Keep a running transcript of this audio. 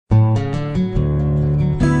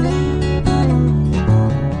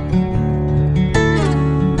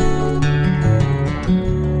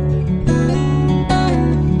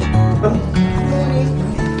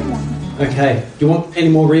Okay. Do you want any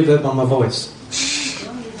more reverb on my voice?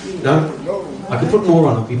 No? I could put more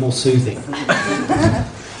on, it'll be more soothing.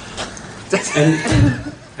 And,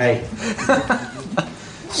 hey.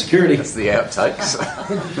 Security. That's the outtakes.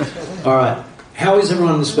 All right. How is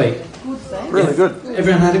everyone this week? Good, thanks. Really good.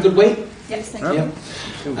 Everyone had a good week? Yes, thank you.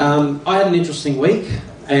 Yeah. I had an interesting week,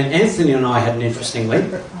 and Anthony and I had an interesting week.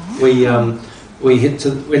 We went to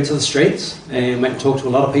the streets and went and talked to a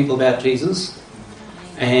lot of people about Jesus.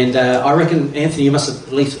 And I reckon, Anthony, you must have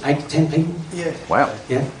at least 8 to 10 people. Yeah. Wow.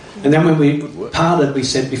 Yeah. And then when we parted, we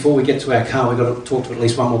said before we get to our car, we've got to talk to at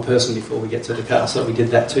least one more person before we get to the car. So we did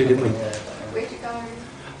that too, didn't we? Where'd you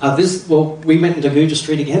go? We went into Guja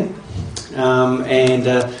Street again.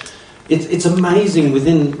 It's amazing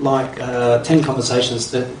within like 10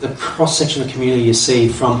 conversations the cross section of community you see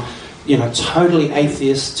from totally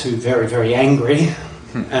atheist to very, very angry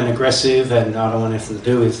and aggressive and I don't want anything to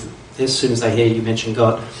do with as soon as they hear you mention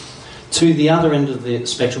God, to the other end of the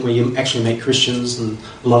spectrum where you actually meet Christians and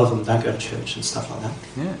a lot of them don't go to church and stuff like that.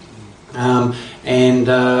 Yeah.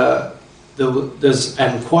 There's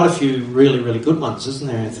quite a few really, really good ones, isn't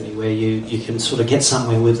there, Anthony, where you can sort of get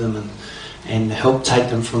somewhere with them and help take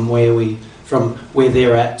them from where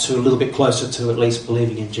they're at to a little bit closer to at least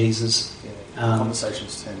believing in Jesus. Yeah.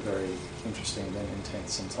 Conversations turn very interesting and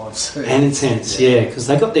intense sometimes. And intense, yeah, because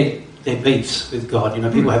they got their beefs with God.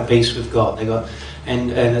 People have beefs with God.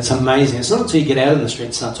 And it's amazing. It's not until you get out in the street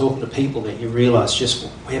and start talking to people that you realise just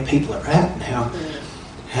where people are at and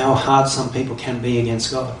how hard some people can be against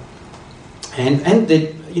God. And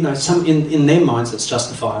that some in their minds it's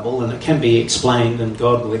justifiable and it can be explained and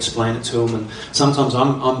God will explain it to them. And sometimes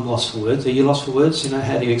I'm lost for words. Are you lost for words?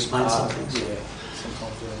 How do you explain some things? Yeah,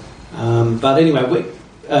 sometimes. But anyway,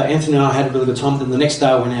 Anthony and I had a really good time. Then the next day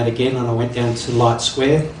I went out again and I went down to Light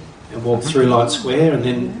Square and walked through Light Square and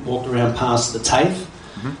then walked around past the TAFE,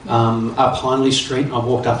 up Hindley Street. I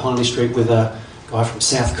walked up Hindley Street with a guy from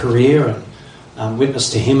South Korea and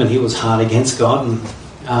witnessed to him, and he was hard against God,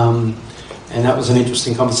 and that was an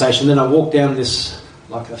interesting conversation. Then I walked down this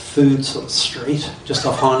like a food sort of street just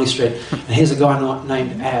off Hindley Street, and here's a guy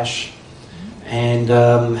named Ash, and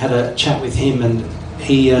had a chat with him, and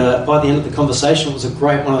he by the end of the conversation, it was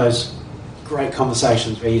one of those great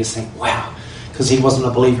conversations where you just think, wow, because he wasn't a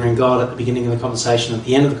believer in God at the beginning of the conversation. At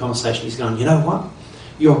the end of the conversation, he's going, you know what?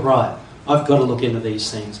 You're right. I've got to look into these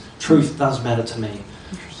things. Truth does matter to me.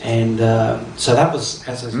 And so that was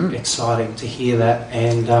exciting to hear that.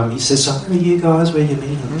 And he says, so where are you guys? Where are you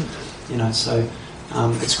meeting? So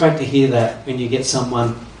it's great to hear that when you get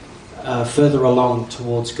someone further along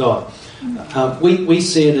towards God. We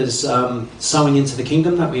see it as sowing into the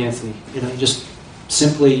kingdom, don't we, Anthony? Just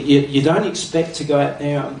simply, you don't expect to go out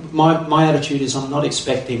there. My attitude is I'm not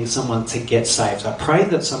expecting someone to get saved. I pray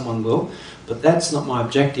that someone will, but that's not my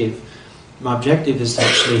objective. My objective is to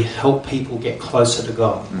actually help people get closer to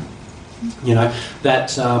God. That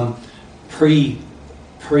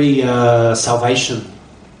pre-salvation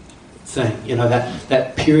thing,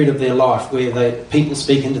 that period of their life where people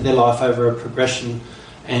speak into their life over a progression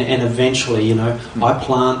and eventually, I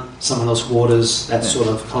plant, someone else waters, that sort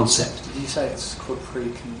of concept. Did you say it's called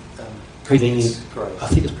prevenient grace? I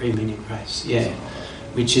think it's prevenient grace, yeah,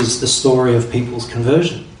 which is the story of people's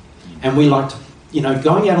conversion. And we like to,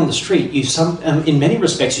 going out on the street, in many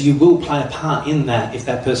respects, you will play a part in that if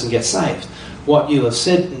that person gets saved. What you have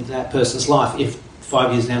said in that person's life, if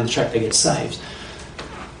 5 years down the track they get saved,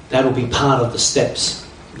 that'll be part of the steps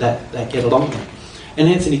that get along there. And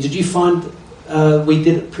Anthony, did you find we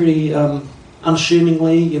did it pretty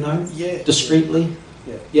unassumingly, discreetly?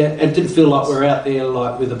 Yeah, and it didn't feel like we're out there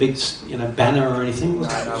like with a big, banner or anything.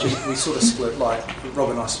 No, we sort of split. Like Rob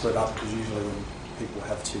and I split up because usually when people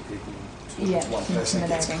have two people, one person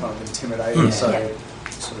gets kind of intimidating. So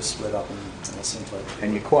we sort of split up and listen to it.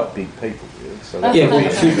 And you're quite big people, really. So we're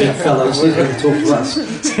two big fellows who can talk to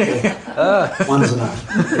us. One's enough.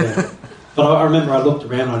 Yeah. But I remember I looked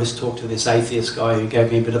around and I just talked to this atheist guy who gave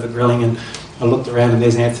me a bit of a grilling, and I looked around and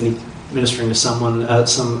there's Anthony ministering to someone, a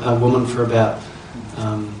woman for about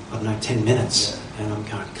 10 minutes, and I'm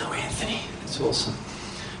going, go Anthony, that's awesome.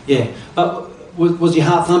 Yeah, but was your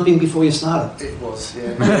heart thumping before you started? It was,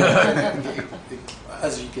 yeah.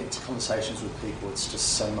 As you get into conversations with people, it's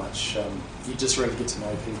just so much, you just really get to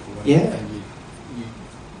know people, and you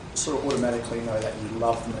sort of automatically know that you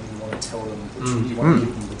love them and you want to tell them the truth, you want to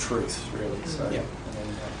give them the truth, really. So, and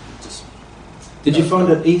then just... Did you find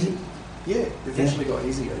it easy? Yeah, it eventually got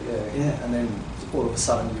easier, yeah. And then all of a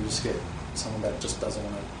sudden you just get someone that just doesn't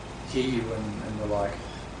want to hear you, and you're like,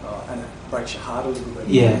 and it breaks your heart a little bit.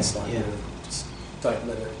 Yeah, it's like, just don't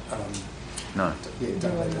let it. No.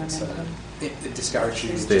 Don't let it. it discourage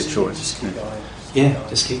you. It's their choice. Just keep going. Yeah,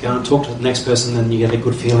 just keep going. Talk to the next person, and you get a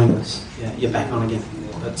good feeling that you're back on again.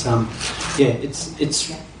 But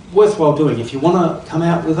it's worthwhile doing. If you want to come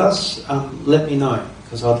out with us, let me know,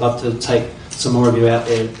 because I'd love to take some more of you out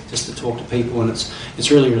there just to talk to people, and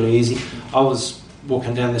it's really, really easy. I was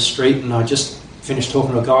walking down the street and I just finished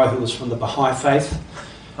talking to a guy who was from the Baha'i faith.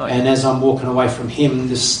 Oh, yeah. And as I'm walking away from him,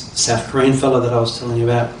 this South Korean fellow that I was telling you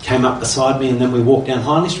about came up beside me, and then we walked down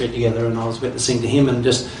Hindley Street together, and I was witnessing to him, and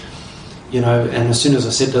just, and as soon as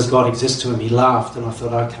I said, "Does God exist?" to him, he laughed, and I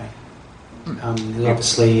thought, okay. He's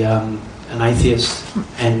obviously an atheist,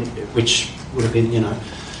 and which would have been,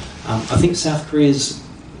 I think South Korea's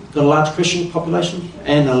got a large Christian population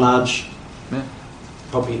and a large,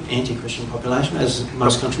 probably anti-Christian population, as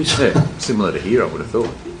most countries. Yeah, similar to here, I would have thought.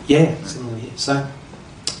 Yeah, similar here. So,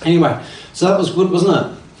 anyway, so that was good, wasn't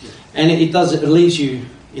it? And it leaves you,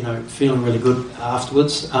 feeling really good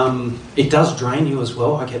afterwards. It does drain you as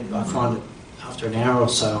well. I find it after an hour or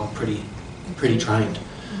so, I'm pretty drained.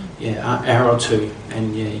 Yeah, hour or two,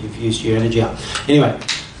 and you've used your energy up. Anyway,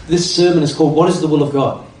 this sermon is called "What is the Will of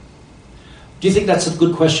God?" Do you think that's a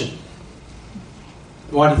good question?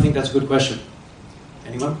 Why do you think that's a good question?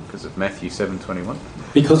 Anyone? Because of Matthew 7:21.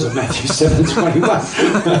 Because of Matthew 7:21.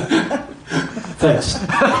 Thanks.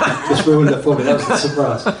 Just ruined it for me. That was a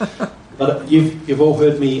surprise. But you've all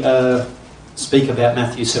heard me speak about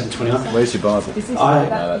Matthew 7:21. Where's your Bible?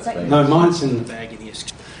 No, mine's in the bag in here.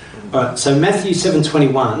 All right, so Matthew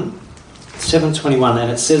 7:21, and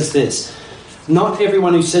it says this: "Not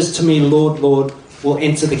everyone who says to me, 'Lord, Lord,' will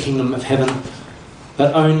enter the kingdom of heaven,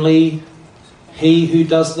 but only he who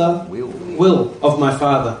does the will of my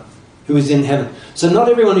Father who is in heaven." So not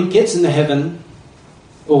everyone who gets into heaven,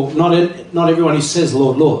 or not everyone who says,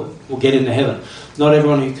 "Lord, Lord," will get into heaven. Not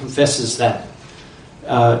everyone who confesses that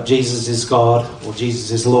Jesus is God or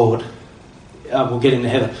Jesus is Lord will get into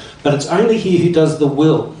heaven. But it's only he who does the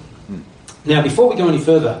will. Now, before we go any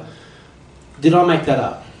further, did I make that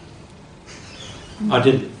up? I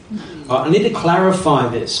didn't. I need to clarify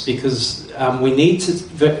this, because we need to,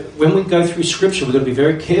 when we go through Scripture, we've got to be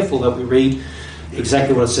very careful that we read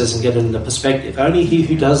exactly what it says and get it into perspective. Only he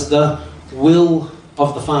who does the will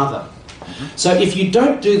of the Father. So if you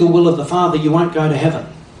don't do the will of the Father, you won't go to heaven.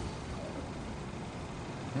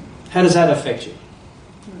 How does that affect you?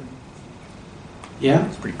 Yeah?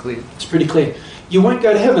 It's pretty clear. It's pretty clear. You won't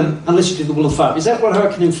go to heaven unless you do the will of the Father. Is that what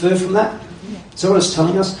I can infer from that? Is that what it's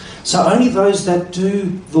telling us? So only those that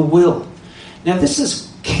do the will. Now this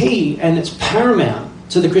is key, and it's paramount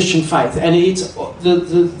to the Christian faith, and it's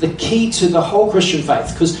the key to the whole Christian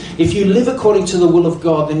faith, because if you live according to the will of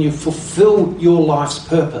God, then you fulfill your life's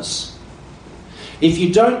purpose. If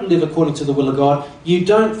you don't live according to the will of God, you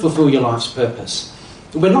don't fulfill your life's purpose.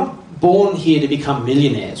 We're not born here to become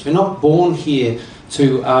millionaires. We're not born here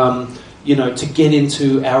to to get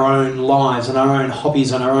into our own lives and our own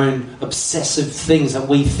hobbies and our own obsessive things that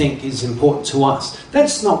we think is important to us.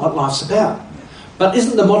 That's not what life's about. But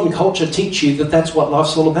isn't the modern culture teach you that that's what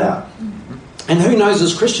life's all about? And who knows,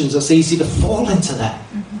 as Christians, it's easy to fall into that.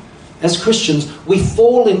 As Christians, we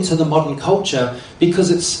fall into the modern culture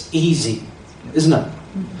because it's easy, isn't it?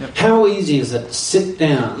 Yep. How easy is it to sit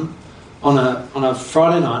down on a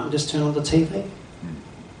Friday night and just turn on the TV?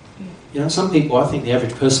 Some people, I think the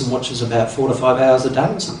average person watches about 4 to 5 hours a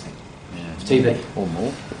day or something of TV. Or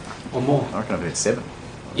more. Or more. I reckon I've had 7.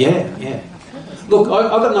 Yeah. Look,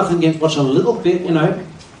 I've got nothing against watching a little bit,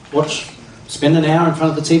 spend an hour in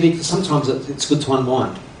front of the TV, because sometimes it's good to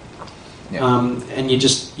unwind. Yeah.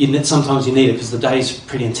 And sometimes you need it because the day's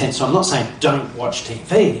pretty intense. So I'm not saying don't watch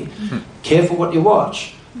TV. Careful what you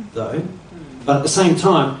watch, though. But at the same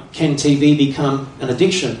time, can TV become an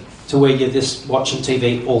addiction to where you're just watching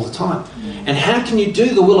TV all the time? And how can you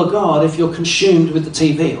do the will of God if you're consumed with the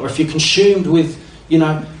TV, or if you're consumed with,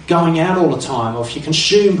 going out all the time, or if you're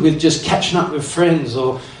consumed with just catching up with friends,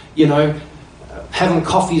 or, having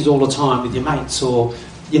coffees all the time with your mates, or,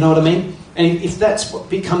 you know what I mean? And if that's what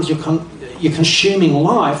becomes your consuming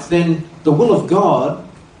life, then the will of God,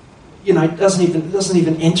 doesn't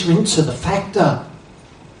even enter into the factor.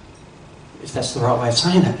 If that's the right way of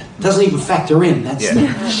saying it. Doesn't even factor in. That's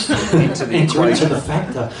into the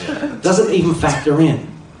factor. Yeah. Doesn't even factor in.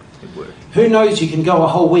 It works. Who knows, you can go a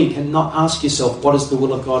whole week and not ask yourself, what is the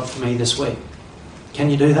will of God for me this week? Can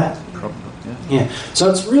you do that? Probably, yeah. So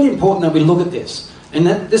it's really important that we look at this. And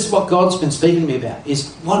this is what God's been speaking to me about,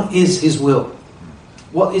 is what is His will?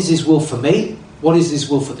 What is His will for me? What is His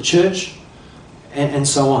will for the church? And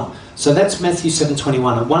so on. So that's Matthew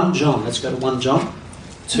 7:21. And 1 John, let's go to 1 John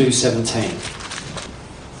 2:17.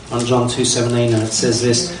 1 John 2:17, and it says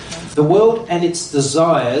this: The world and its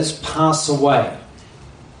desires pass away.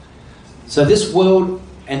 So this world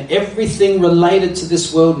and everything related to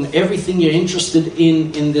this world and everything you're interested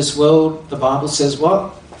in this world, the Bible says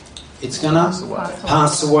what? It's going to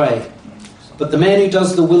pass away. But the man who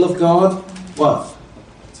does the will of God, what?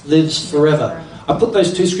 Lives forever. I put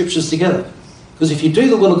those two scriptures together. Because if you do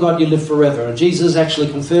the will of God, you live forever. And Jesus actually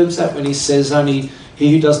confirms that when he says only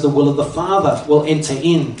he who does the will of the Father will enter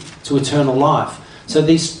in to eternal life. So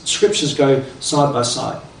these scriptures go side by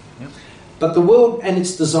side. Yep. But the world and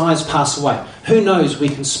its desires pass away. Who knows, we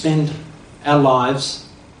can spend our lives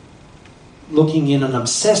looking in and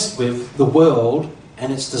obsessed with the world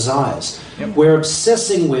and its desires. Yep. We're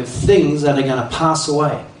obsessing with things that are going to pass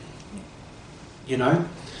away. You know?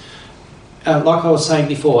 Like I was saying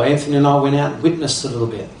before, Anthony and I went out and witnessed a little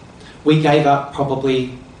bit. We gave up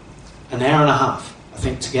probably an hour and a half, I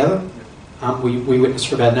think, together. We witnessed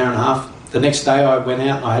for about an hour and a half. The next day I went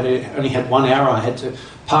out and only had 1 hour. I had to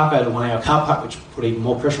park over 1 hour car park, which put even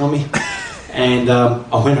more pressure on me. And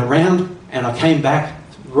I went around and I came back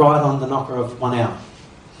right on the knocker of 1 hour.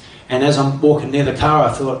 And as I'm walking near the car,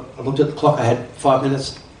 I looked at the clock, I had 5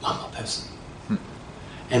 minutes, one more person.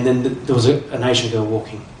 And then there was an Asian girl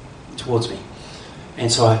walking towards me. And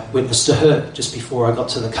so I witnessed to her just before I got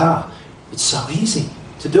to the car. It's so easy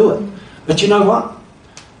to do it. But you know what?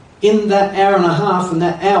 In that hour and a half and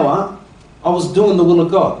that hour, I was doing the will of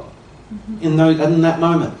God in that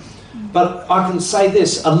moment. But I can say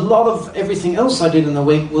this, a lot of everything else I did in the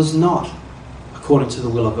week was not according to the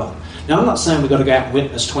will of God. Now, I'm not saying we've got to go out and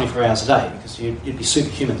witness 24 hours a day, because you'd be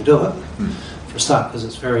superhuman to do it, for a start, because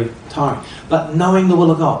it's very tiring. But knowing the will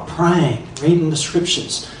of God, praying, reading the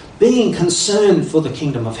scriptures, being concerned for the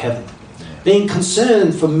kingdom of heaven, being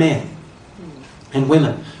concerned for men and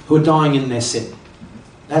women who are dying in their sin.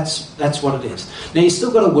 That's what it is. Now, you've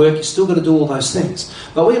still got to work, you've still got to do all those things.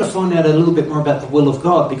 But we're going to find out a little bit more about the will of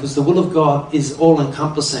God, because the will of God is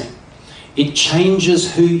all-encompassing. It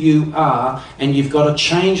changes who you are, and you've got to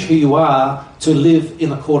change who you are to live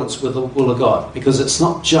in accordance with the will of God, because it's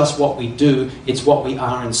not just what we do, it's what we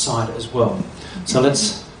are inside as well. So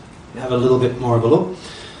let's have a little bit more of a look.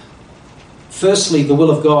 Firstly, the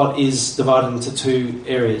will of God is divided into two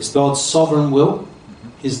areas. God's sovereign will,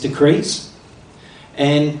 his decrees,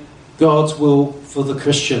 and God's will for the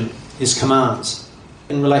Christian, his commands.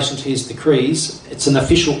 In relation to his decrees, it's an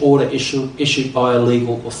official order issued by a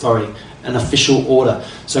legal authority, an official order.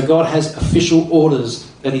 So God has official orders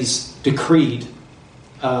that he's decreed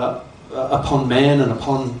upon man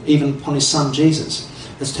and even upon his son Jesus.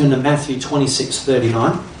 Let's turn to Matthew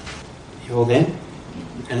 26:39. You all there?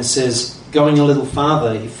 And it says, going a little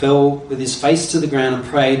farther, he fell with his face to the ground and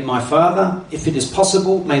prayed, "My Father, if it is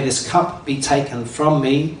possible, may this cup be taken from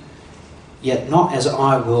me, yet not as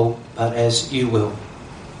I will, but as you will."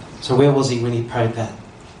 So where was he when he prayed that?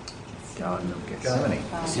 Garden of Gethsemane.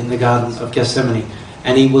 In the Garden of Gethsemane.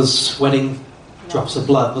 And he was sweating drops of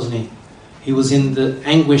blood, wasn't he? He was in the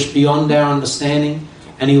anguish beyond our understanding,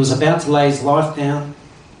 and he was about to lay his life down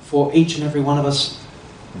for each and every one of us.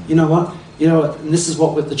 You know what? And this is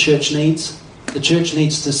what the church needs. The church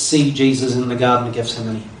needs to see Jesus in the Garden of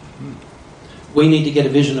Gethsemane. We need to get a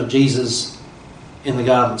vision of Jesus in the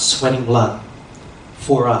garden, sweating blood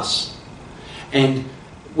for us. And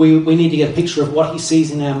we need to get a picture of what he sees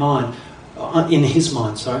in our mind, in his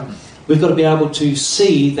mind, sorry. We've got to be able to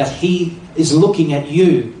see that he is looking at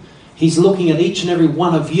you. He's looking at each and every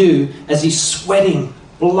one of you as he's sweating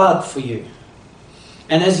blood for you.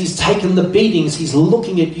 And as he's taken the beatings, he's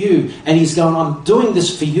looking at you and he's going, "I'm doing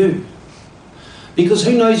this for you." Because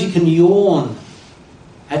who knows, you can yawn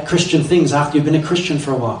at Christian things after you've been a Christian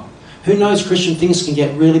for a while. Who knows, Christian things can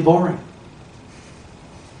get really boring.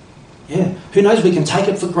 Yeah. Who knows, we can take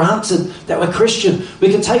it for granted that we're Christian. We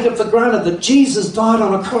can take it for granted that Jesus died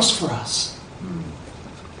on a cross for us.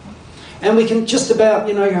 And we can just about,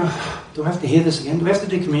 go, do I have to hear this again? Do we have to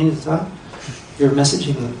do communion today? Your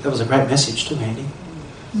messaging, that was a great message too, Andy.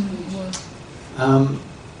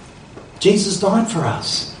 Jesus died for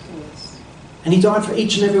us. And he died for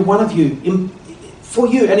each and every one of you. For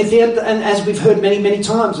you. And if he had, and as we've heard many, many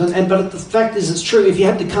times, but the fact is, it's true, if he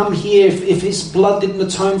had to come here, if his blood didn't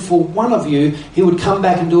atone for one of you, he would come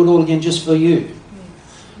back and do it all again just for you.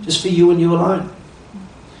 Just for you and you alone.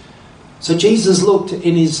 So Jesus looked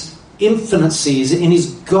in his infinitencies, in his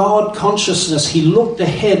God consciousness, he looked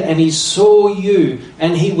ahead and he saw you,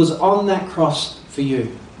 and he was on that cross for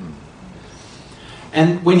you.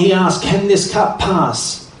 And when he asked, "Can this cup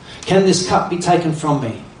pass? Can this cup be taken from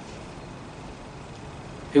me?"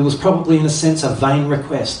 It was probably, in a sense, a vain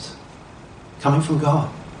request coming from God.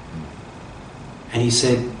 And he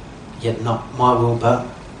said, "Yet not my will, but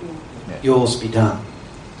yours be done.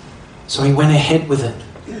 So he went ahead with it.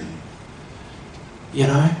 You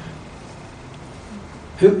know?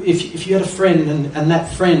 If you had a friend and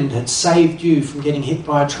that friend had saved you from getting hit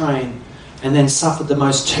by a train and then suffered the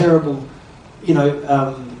most terrible,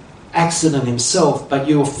 accident himself, but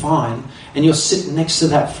you were fine, and you're sitting next to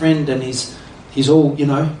that friend and he's all,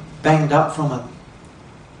 banged up from it,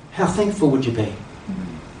 how thankful would you be?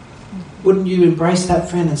 Wouldn't you embrace that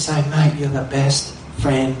friend and say, mate, you're the best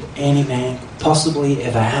friend any man possibly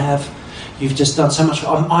ever have. You've just done so much.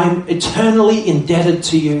 I'm eternally indebted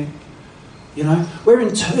to you. We're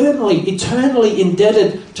eternally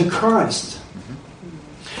indebted to Christ.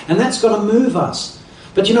 And that's got to move us.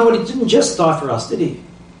 But you know what? He didn't just die for us, did he?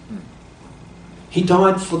 He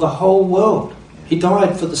died for the whole world. He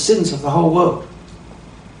died for the sins of the whole world.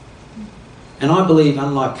 And I believe,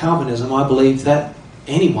 unlike Calvinism, I believe that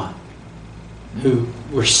anyone who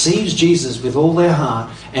receives Jesus with all their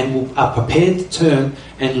heart and are prepared to turn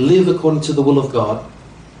and live according to the will of God,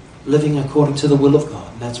 living according to the will of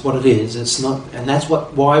God. That's what it is. It's not, and that's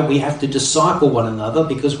why we have to disciple one another,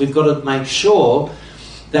 because we've got to make sure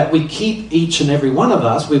that we keep each and every one of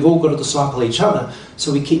us, we've all got to disciple each other,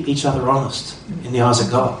 so we keep each other honest in the eyes of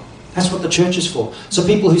God. That's what the church is for. So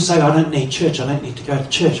people who say, I don't need church, I don't need to go to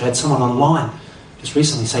church. I had someone online just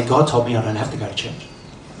recently say, God told me I don't have to go to church.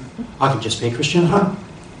 I can just be a Christian at home.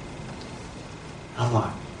 I'm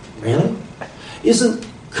like, really? Isn't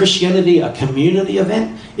Christianity a community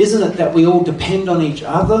event? Isn't it that we all depend on each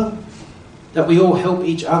other? That we all help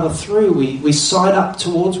each other through? We side up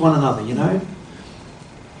towards one another,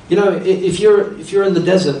 if you're in the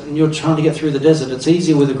desert and you're trying to get through the desert, it's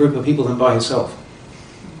easier with a group of people than by yourself.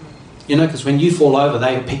 Because when you fall over,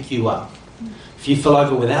 they'll pick you up. If you fall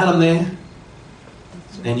over without them there,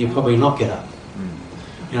 then you'll probably not get up.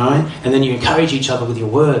 And then you encourage each other with your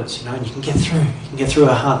words, and you can get through. You can get through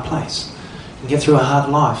a hard place. You can get through a hard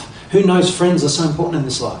life. Who knows friends are so important in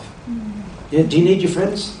this life? Yeah, do you need your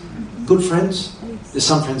friends? Good friends? There's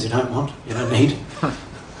some friends you don't want, you don't need.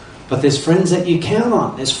 But there's friends that you count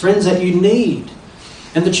on. There's friends that you need.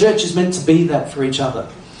 And the church is meant to be that for each other.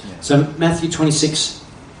 So Matthew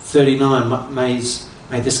 26:39,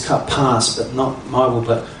 may this cup pass, but not my will,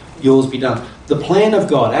 but yours be done. The plan of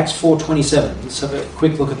God, Acts 4:27. Let's have a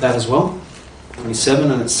quick look at that as well. 27,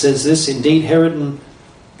 and it says this, Indeed, Herod and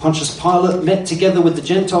Pontius Pilate met together with the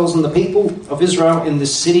Gentiles and the people of Israel in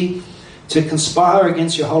this city to conspire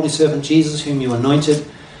against your holy servant Jesus, whom you anointed.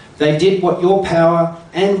 They did what your power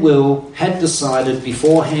and will had decided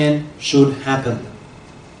beforehand should happen.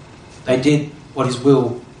 They did what his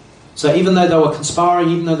will. So even though they were conspiring,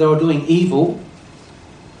 even though they were doing evil,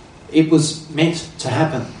 it was meant to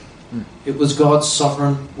happen. It was God's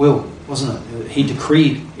sovereign will, wasn't it? He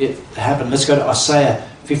decreed it to happen. Let's go to Isaiah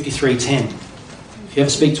 53:10. If you ever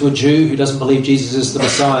speak to a Jew who doesn't believe Jesus is the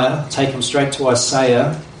Messiah, take him straight to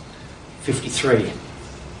Isaiah 53.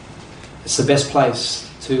 It's the best place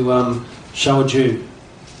to show a Jew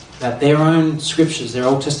that their own scriptures, their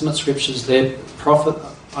Old Testament scriptures, their prophet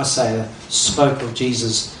Isaiah spoke of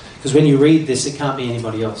Jesus. Because when you read this, it can't be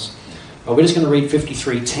anybody else. But we're just going to read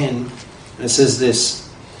 53:10, and it says this,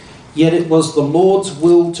 Yet it was the Lord's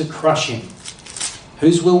will to crush him.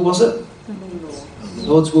 Whose will was it? The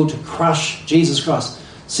Lord's will to crush Jesus Christ.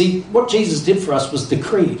 See, what Jesus did for us was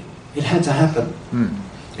decreed. It had to happen.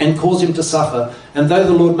 And cause him to suffer. And though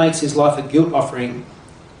the Lord makes his life a guilt offering,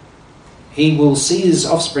 he will see his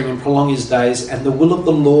offspring and prolong his days, and the will of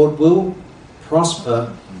the Lord will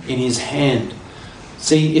prosper in his hand.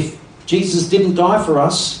 See, if Jesus didn't die for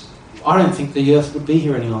us, I don't think the earth would be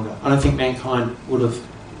here any longer. I don't think mankind would have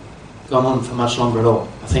gone on for much longer at all.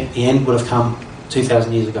 I think the end would have come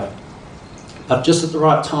 2,000 years ago. But just at the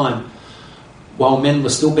right time, while men were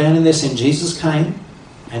still bound in their sin, Jesus came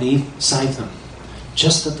and he saved them.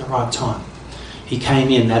 Just at the right time. He came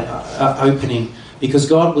in, that opening, because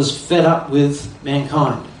God was fed up with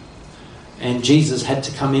mankind. And Jesus had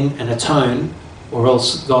to come in and atone, or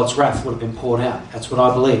else God's wrath would have been poured out. That's what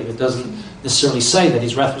I believe. It doesn't necessarily say that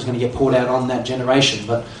his wrath was going to get poured out on that generation,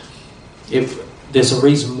 but there's a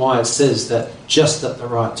reason why it says that just at the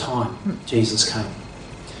right time, Jesus came.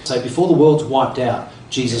 So before the world's wiped out,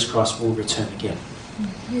 Jesus Christ will return again.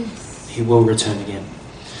 Yes. He will return again.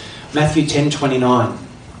 Matthew 10:29.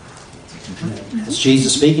 It's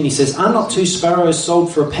Jesus speaking. He says, Are not 2 sparrows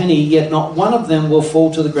sold for a penny, yet not one of them will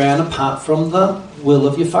fall to the ground apart from the will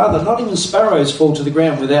of your Father? Not even sparrows fall to the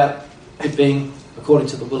ground without it being according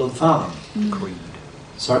to the will of the Father. Decreed.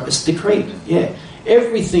 Sorry, it's decreed, yeah.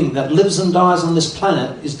 Everything that lives and dies on this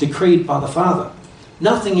planet is decreed by the Father.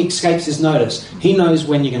 Nothing escapes his notice. He knows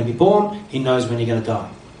when you're going to be born. He knows when you're going to die.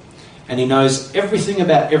 and he knows everything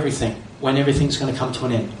about everything when everything's going to come to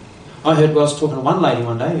an end. I was talking to one lady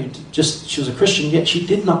one day she was a Christian, yet she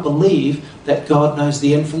did not believe that God knows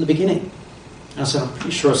the end from the beginning. And I said, I'm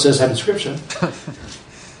pretty sure it says that in Scripture.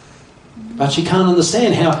 But she can't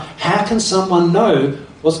understand how can someone know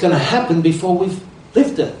what's going to happen before we've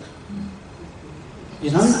lived it?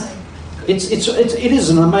 You know? It is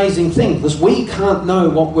an amazing thing, because we can't know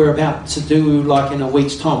what we're about to do like in a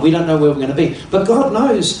week's time. We don't know where we're going to be. But God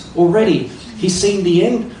knows already. He's seen the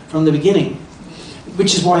end from the beginning,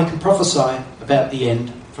 which is why he can prophesy about the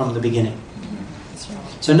end from the beginning.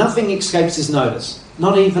 So nothing escapes his notice.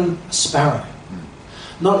 Not even a sparrow.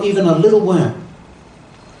 Not even a little worm.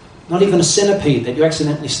 Not even a centipede that you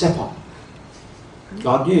accidentally step on.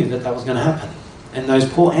 God knew that was going to happen. And those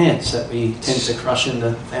poor ants that we tend to crush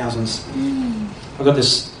into thousands. I've got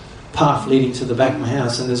this path leading to the back of my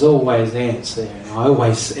house, and there's always ants there. And I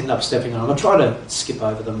always end up stepping on them. I try to skip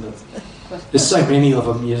over them, but there's so many of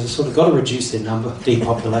them, you've sort of got to reduce their number,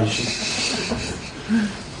 depopulation.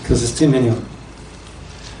 Because there's too many of them.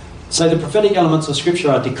 So the prophetic elements of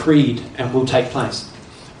Scripture are decreed and will take place.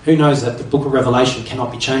 Who knows that the book of Revelation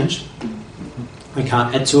cannot be changed? We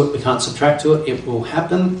can't add to it, we can't subtract to it. It will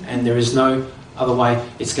happen, and there is no other way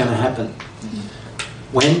it's going to happen.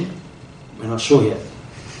 When? We're not sure yet.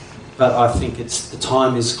 But I think the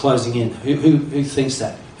time is closing in. Who thinks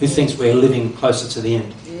that? Who thinks we're living closer to the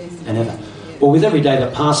end than ever? Well, with every day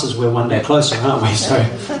that passes, we're one day closer, aren't we? So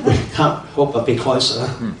we can't help but be closer.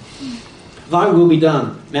 Thy will be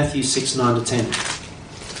done. Matthew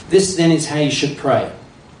 6:9-10. This then is how you should pray.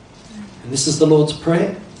 And this is the Lord's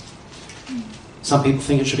Prayer. Some people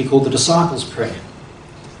think it should be called the disciples' prayer.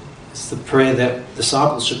 It's the prayer that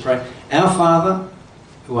disciples should pray. Our Father,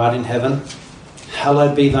 who art in heaven,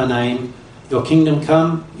 hallowed be thy name. Your kingdom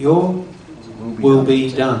come, your will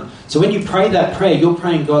be done. So when you pray that prayer, you're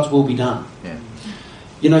praying God's will be done. Yeah.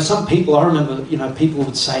 You know, some people, I remember, people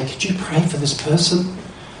would say, could you pray for this person?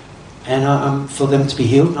 And for them to be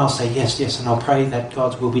healed? And I'll say, yes, and I'll pray that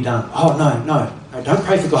God's will be done. Oh, no, don't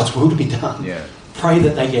pray for God's will to be done. Yeah. Pray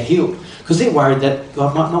that they get healed. Because they're worried that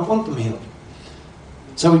God might not want them healed.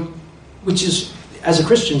 So, which is, as a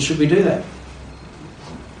Christian, should we do that?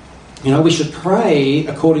 We should pray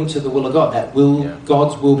according to the will of God.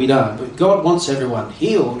 God's will be done. But God wants everyone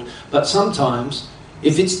healed. But sometimes,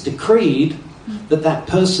 if it's decreed that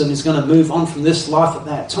person is going to move on from this life at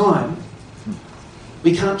that time,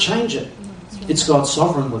 we can't change it. It's God's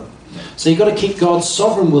sovereign will. So you've got to keep God's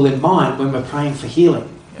sovereign will in mind when we're praying for healing.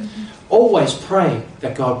 Always pray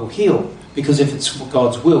that God will heal, because if it's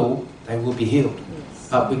God's will, they will be healed.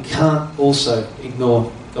 But we can't also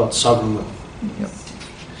ignore God's sovereign will. Yep.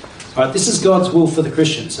 All right, this is God's will for the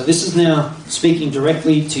Christian. So this is now speaking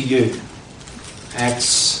directly to you.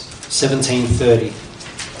 Acts 17:30.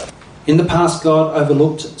 In the past, God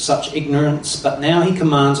overlooked such ignorance, but now he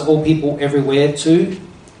commands all people everywhere to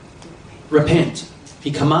repent.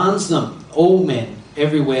 He commands them, all men,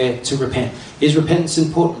 everywhere, to repent. Is repentance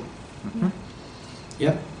important? Mm-hmm.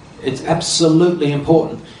 Yep. It's absolutely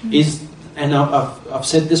important. And I've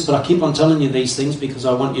said this, but I keep on telling you these things because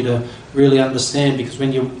I want you to really understand. Because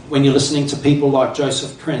when you're listening to people like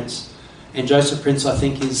Joseph Prince, and Joseph Prince, I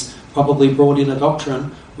think, is probably brought in a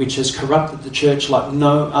doctrine which has corrupted the church like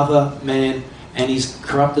no other man, and he's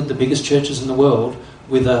corrupted the biggest churches in the world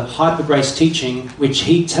with a hyper-grace teaching which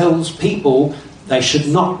he tells people they should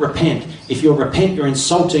not repent. If you repent, you're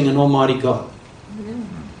insulting an almighty God.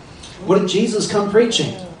 What did Jesus come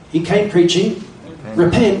preaching? He came preaching,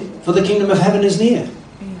 repent, for the kingdom of heaven is near.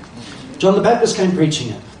 John the Baptist came preaching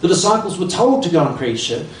it. The disciples were told to go and preach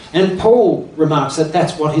it. And Paul remarks that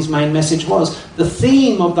that's what his main message was. The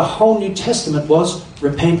theme of the whole New Testament was,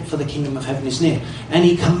 repent, for the kingdom of heaven is near. And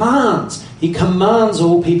he commands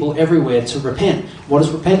all people everywhere to repent. What is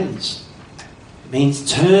repentance? It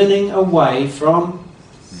means turning away from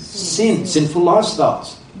sin, sinful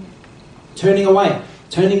lifestyles. Turning away,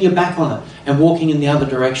 turning your back on it, and walking in the other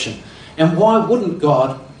direction. And why wouldn't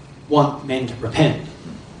God want men to repent?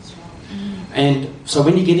 And so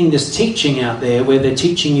when you're getting this teaching out there where they're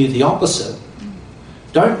teaching you the opposite,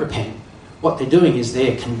 don't repent. What they're doing is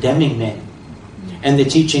they're condemning men. And they're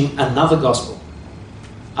teaching another gospel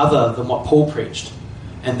other than what Paul preached.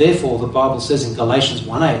 And therefore the Bible says in Galatians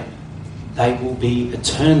 1:8, they will be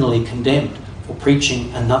eternally condemned for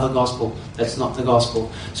preaching another gospel that's not the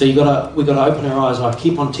gospel. So we've got to open our eyes. I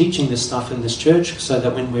keep on teaching this stuff in this church so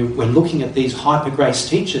that when we're looking at these hyper-grace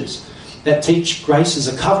teachers that teach grace as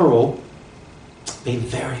a cover-all, be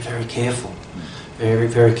very, very careful. Very,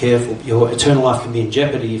 very careful. Your eternal life can be in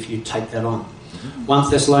jeopardy if you take that on.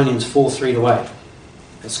 1 Thessalonians 4:3-8.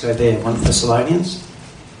 Let's go there. 1 Thessalonians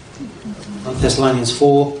 1 Thessalonians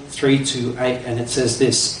 4, 3 to 8, and it says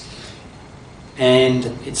this. And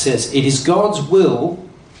it says, it is God's will,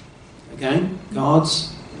 again,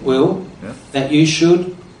 God's will, that you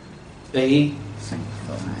should be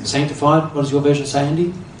sanctified. What does your version say,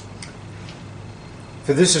 Andy?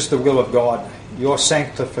 For this is the will of God, your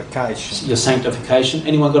sanctification. Your sanctification.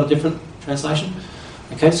 Anyone got a different translation?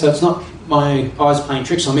 Okay, so it's not my eyes playing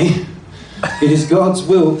tricks on me. It is God's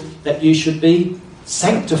will that you should be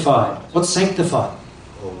sanctified. What's sanctified?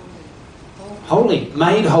 Holy.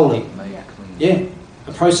 Made holy. Yeah,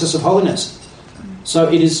 a process of holiness.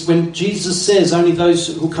 So it is when Jesus says only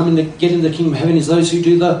those who come in to get into the kingdom of heaven is those who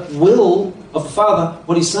do the will of the Father.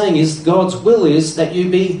 What he's saying is God's will is that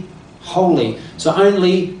you be holy. So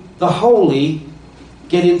only the holy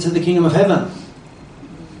get into the kingdom of heaven.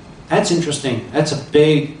 That's interesting. That's a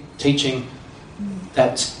big teaching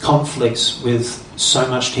that conflicts with so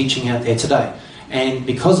much teaching out there today. And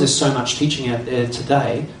because there's so much teaching out there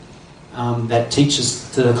today that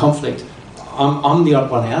teaches to the conflict, I'm the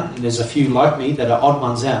odd one out, and there's a few like me that are odd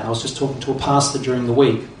ones out. I was just talking to a pastor during the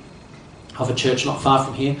week of a church not far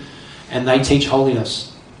from here, and they teach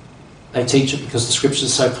holiness. They teach it because the scripture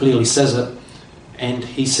so clearly says it. And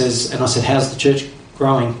he says, and I said, how's the church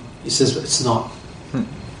growing? He says, it's not.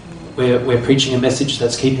 We're preaching a message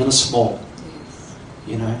that's keeping us small.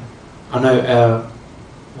 You know, I know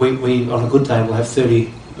we on a good day we'll have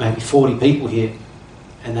 30, maybe 40 people here,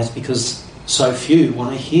 and that's because so few want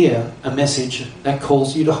to hear a message that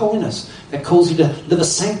calls you to holiness, that calls you to live a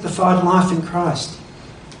sanctified life in Christ.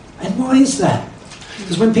 And why is that?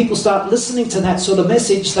 Because when people start listening to that sort of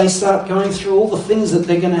message, they start going through all the things that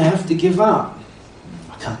they're going to have to give up.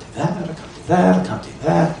 I can't do that, I can't do that, I can't do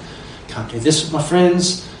that, can't do this with my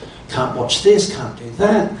friends, can't watch this, can't do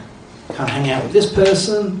that, can't hang out with this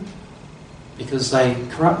person because they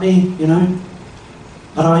corrupt me, you know.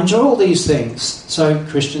 But I enjoy all these things. So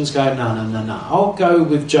Christians go, no. I'll go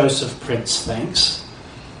with Joseph Prince, thanks.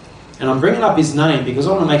 And I'm bringing up his name because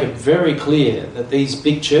I want to make it very clear that these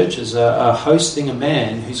big churches are hosting a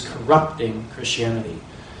man who's corrupting Christianity.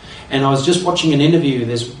 And I was just watching an interview.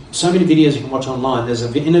 There's so many videos you can watch online. There's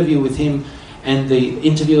an interview with him, and the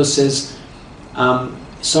interviewer says,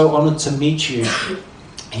 so honoured to meet you.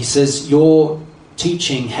 He says, your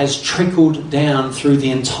teaching has trickled down through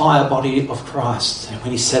the entire body of Christ. And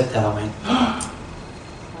when he said that, I went,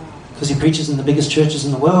 because he preaches in the biggest churches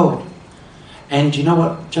in the world. And do you know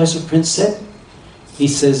what Joseph Prince said? He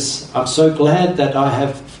says, I'm so glad that I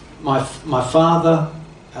have my father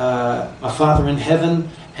in heaven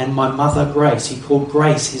and my mother Grace. He called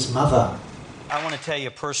Grace his mother. I want to tell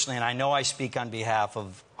you personally, and I know I speak on behalf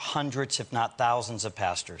of hundreds, if not thousands of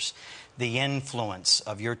pastors, the influence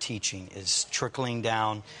of your teaching is trickling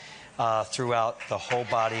down throughout the whole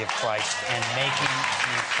body of Christ and making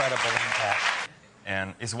an incredible impact.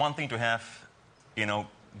 And it's one thing to have,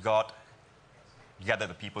 God gather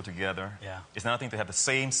the people together. Yeah. It's another thing to have the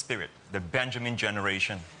same spirit, the Benjamin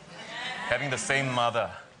generation, having the same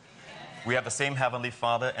mother. We have the same Heavenly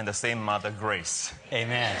Father and the same Mother, Grace.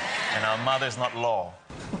 Amen. And our mother is not law.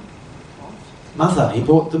 Mother, he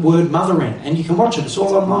brought the word mother in, and you can watch it, it's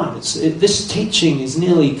all online. This teaching is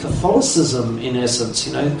nearly Catholicism in essence,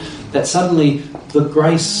 that suddenly the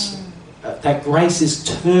grace, that grace is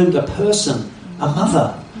termed a person, a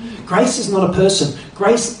mother. Grace is not a person.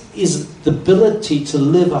 Grace is the ability to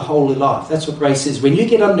live a holy life. That's what grace is. When you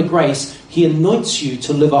get under grace, he anoints you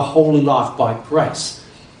to live a holy life by grace.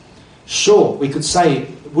 Sure, we could say,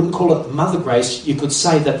 wouldn't call it Mother Grace, you could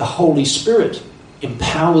say that the Holy Spirit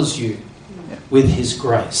empowers you with his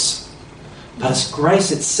grace. But his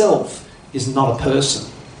grace itself is not a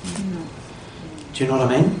person. Do you know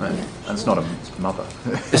what I mean? Right. It's not a mother.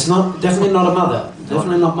 It's definitely not a mother.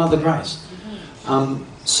 Definitely not Mother Grace.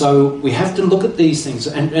 So we have to look at these things.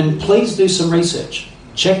 And please do some research.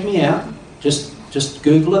 Check me out. Just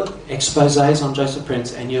Google it, exposés on Joseph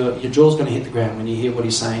Prince, and your jaw's going to hit the ground when you hear what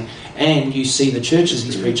he's saying. And you see the churches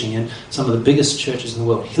he's preaching in, some of the biggest churches in the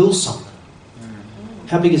world. Hillsong.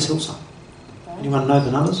 How big is Hillsong? Anyone know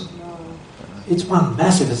the numbers? It's one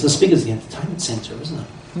massive. It's as big as the entertainment centre, isn't it?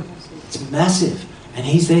 It's massive. And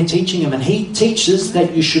he's there teaching them. And he teaches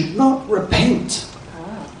that you should not repent.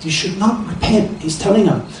 You should not repent. He's telling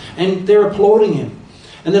them. And they're applauding him.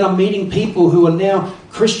 And then I'm meeting people who are now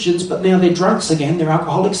Christians, but now they're drunks again. They're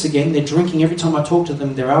alcoholics again. They're drinking. Every time I talk to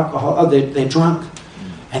them, they're drunk.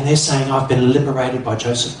 And they're saying, I've been liberated by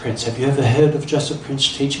Joseph Prince. Have you ever heard of Joseph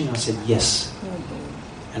Prince teaching? I said, yes.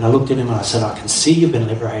 And I looked at him and I said, I can see you've been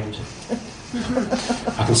liberated.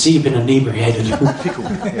 I can see you've been inebriated.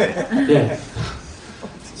 Yeah.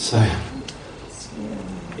 So,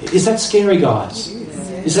 is that scary, guys?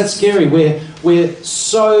 Is that scary? Where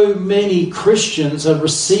so many Christians are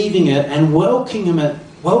receiving it and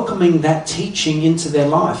welcoming that teaching into their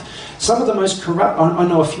life. Some of the most corrupt, I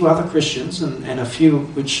know a few other Christians and a few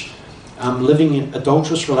which living in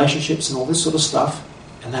adulterous relationships and all this sort of stuff,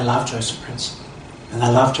 and they love Joseph Prince and they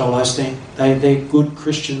love Joel Osteen. They're good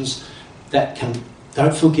Christians that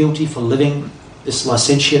don't feel guilty for living this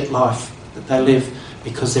licentiate life that they live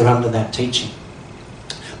because they're under that teaching.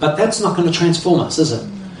 But that's not going to transform us, is it?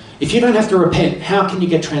 If you don't have to repent, how can you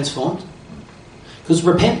get transformed? Because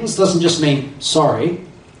repentance doesn't just mean sorry.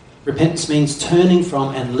 Repentance means turning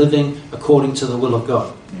from and living according to the will of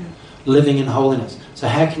God. Living in holiness. So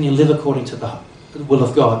how can you live according to the will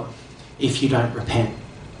of God if you don't repent?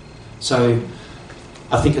 So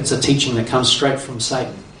I think it's a teaching that comes straight from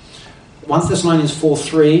Satan. 1 Thessalonians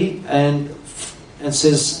 4:3 and it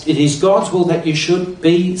says, it is God's will that you should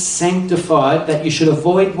be sanctified, that you should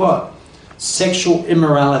avoid what? Sexual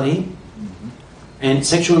immorality. And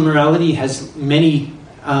sexual immorality has many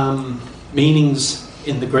meanings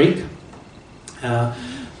in the Greek.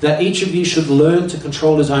 That each of you should learn to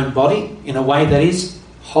control his own body in a way that is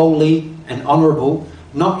holy and honourable,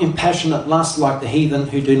 not in passionate lust like the heathen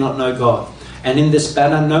who do not know God. And in this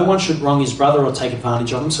matter, no one should wrong his brother or take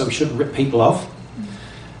advantage of him, so we shouldn't rip people off,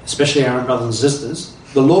 especially our own brothers and sisters.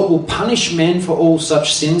 The Lord will punish men for all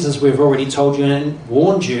such sins, as we've already told you and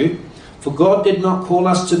warned you. For God did not call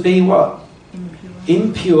us to be what?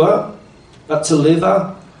 Impure, but to live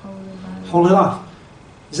a holy life.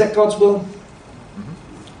 Is that God's will?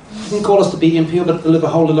 He didn't call us to be impure, but to live a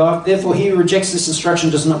holy life. Therefore, he who rejects this instruction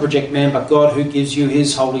does not reject man, but God who gives you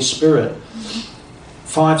his Holy Spirit.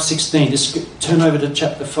 5:16. Just turn over to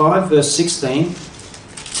chapter 5, verse 16.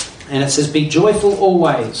 And it says, be joyful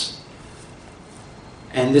always.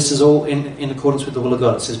 And this is all in accordance with the will of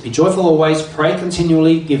God. It says, be joyful always, pray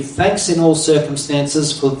continually, give thanks in all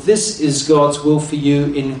circumstances, for this is God's will for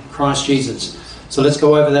you in Christ Jesus. So let's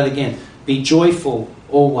go over that again. Be joyful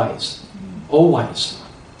always. Always.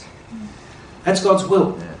 That's God's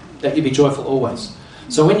will, that you be joyful always.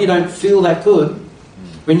 So when you don't feel that good,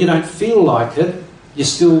 when you don't feel like it, you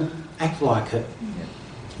still act like it.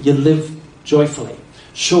 You live joyfully.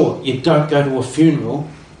 Sure, you don't go to a funeral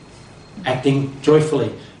acting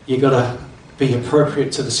joyfully. You've got to be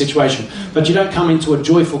appropriate to the situation. But you don't come into a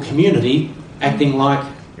joyful community acting like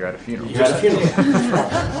you're at a funeral. You're at a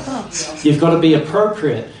funeral. You've got to be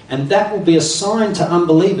appropriate. And that will be a sign to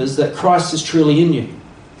unbelievers that Christ is truly in you.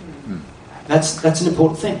 That's an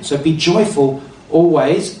important thing. So be joyful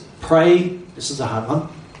always. Pray. This is a hard one.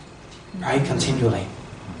 Pray continually.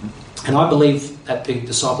 And I believe that the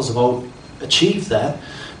disciples of old achieved that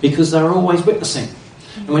because they were always witnessing.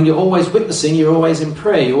 And when you're always witnessing, you're always in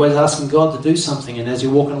prayer. You're always asking God to do something. And as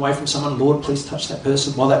you're walking away from someone, Lord, please touch that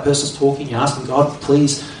person. While that person's talking, you're asking God,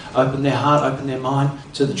 please open their heart, open their mind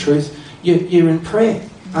to the truth. You're in prayer,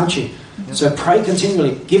 aren't you? So pray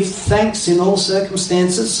continually. Give thanks in all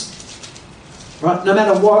circumstances. Right? No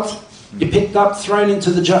matter what, you're picked up, thrown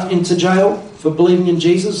into jail for believing in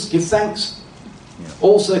Jesus, give thanks.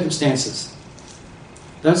 All circumstances.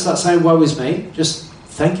 Don't start saying, woe is me. Just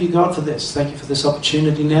thank you, God, for this. Thank you for this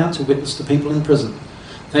opportunity now to witness to people in prison.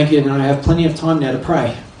 Thank you, and I have plenty of time now to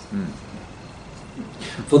pray.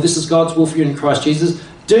 For this is God's will for you in Christ Jesus.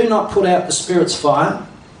 Do not put out the Spirit's fire.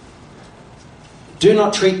 Do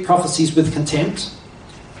not treat prophecies with contempt.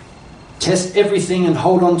 Test everything and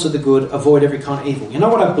hold on to the good. Avoid every kind of evil. You know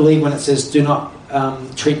what I believe when it says do not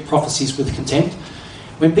treat prophecies with contempt?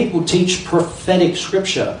 When people teach prophetic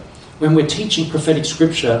scripture, when we're teaching prophetic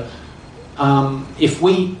scripture, if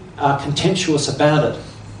we are contemptuous about it,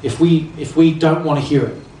 if we don't want to hear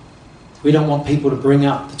it, we don't want people to bring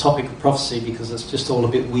up the topic of prophecy because it's just all a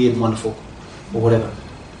bit weird and wonderful or whatever.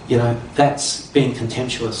 You know, that's being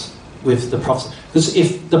contemptuous with the prophecy. Because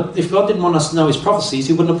if God didn't want us to know his prophecies,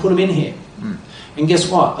 he wouldn't have put them in here. And guess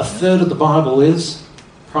what? A third of the Bible is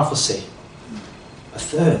prophecy. A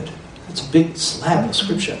third. That's a big slab of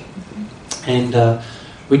scripture. And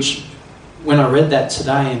which, when I read that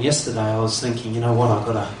today and yesterday, I was thinking, you know what, I've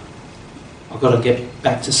got to get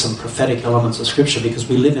back to some prophetic elements of scripture because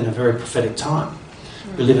we live in a very prophetic time.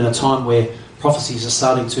 We live in a time where prophecies are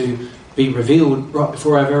starting to be revealed right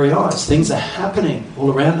before our very eyes. Things are happening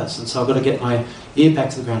all around us, and so I've got to get my ear back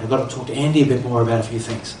to the ground. I've got to talk to Andy a bit more about a few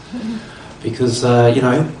things because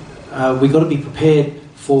we've got to be prepared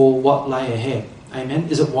for what lay ahead. Amen.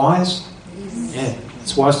 Is it wise? Yes. Yeah,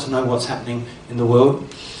 it's wise to know what's happening in the world.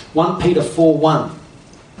 1 Peter 4:1.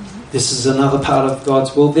 This is another part of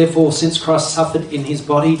God's will. Therefore, since Christ suffered in his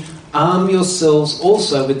body, arm yourselves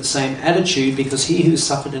also with the same attitude, because he who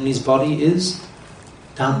suffered in his body is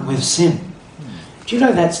done with sin. do you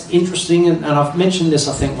know that's interesting? And I've mentioned this,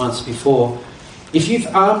 I think, once before. If you've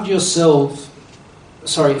armed yourself,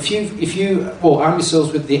 if you arm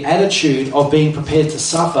yourselves with the attitude of being prepared to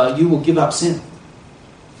suffer, you will give up sin.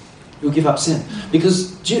 You'll give up sin.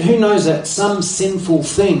 Because who knows that some sinful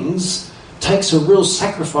things takes a real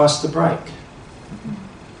sacrifice to break?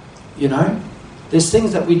 You know? There's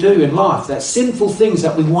things that we do in life, that sinful things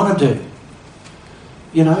that we want to do.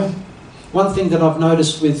 You know? One thing that I've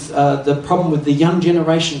noticed with the problem with the young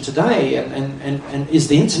generation today and is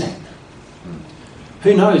the internet.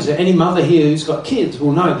 Who knows? Any mother here who's got kids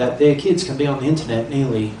will know that their kids can be on the internet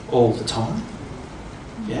nearly all the time.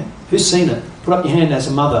 Yeah? Who's seen it? Put up your hand as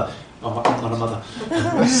a mother. Oh, I'm not a mother.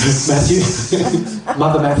 Matthew?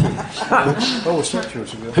 Mother Matthew. Oh, it's not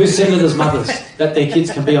yours. Who's seen it as mothers? That their kids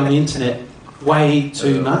can be on the internet way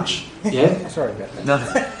too much? Yeah? Sorry about that. No.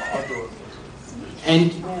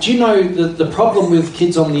 And do you know the problem with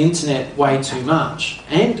kids on the internet way too much?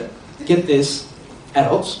 And, get this,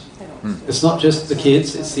 adults. It's not just the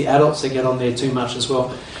kids, it's the adults that get on there too much as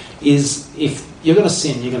well. Is if you're going to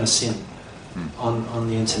sin, you're going to sin on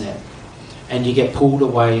the internet. And you get pulled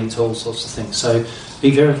away into all sorts of things. So be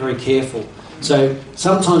very, very careful. So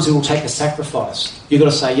sometimes it will take a sacrifice. You've got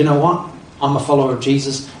to say, you know what? I'm a follower of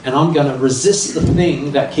Jesus and I'm going to resist the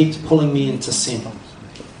thing that keeps pulling me into sin.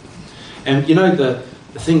 And you know, the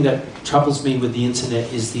thing that troubles me with the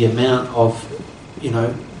internet is the amount of,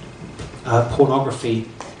 pornography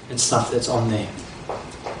and stuff that's on there.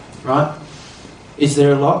 Right? Is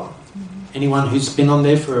there a lot? Anyone who's been on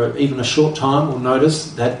there for even a short time will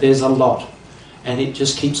notice that there's a lot. And it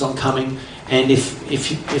just keeps on coming. And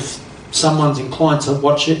if someone's inclined to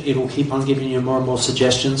watch it, it'll keep on giving you more and more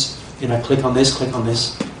suggestions. Click on this, click on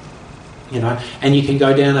this. And you can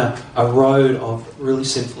go down a road of really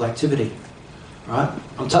sinful activity. Right?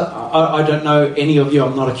 I don't know any of you,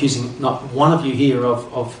 I'm not accusing not one of you here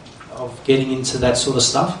of getting into that sort of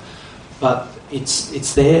stuff, but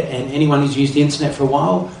it's there, and anyone who's used the internet for a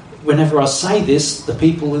while, whenever I say this, the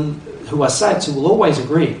people who I say it to will always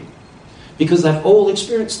agree, because they've all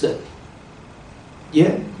experienced it.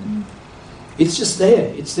 Yeah? It's just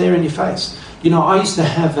there. It's there in your face. I used to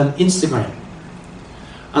have an Instagram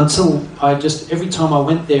until every time I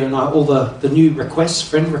went there and all the new requests,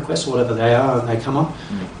 friend requests, or whatever they are, and they come on,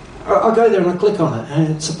 I go there and I click on it,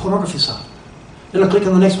 and it's a pornography site. Then I click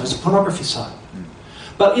on the next one, it's a pornography site.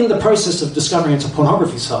 But in the process of discovering it's a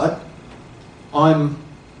pornography site, I'm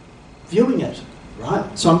viewing it, right?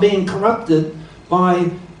 So I'm being corrupted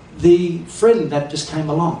by the friend that just came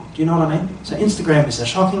along. Do you know what I mean? So Instagram is a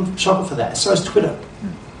shocker for that. So is Twitter.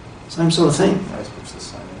 Same sort of thing. Facebook's the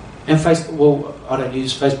same. And Facebook, well, I don't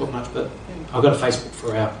use Facebook much, but I've got a Facebook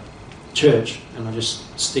for our church, and I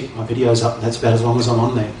just stick my videos up, and that's about as long as I'm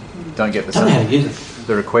on there. Don't get the Don't know how to use it.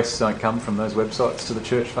 The requests don't come from those websites to the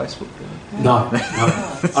church Facebook. No.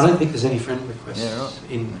 I don't think there's any friend requests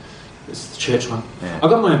in it's the church one. Yeah. I've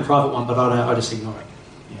got my own private one, but I just ignore it.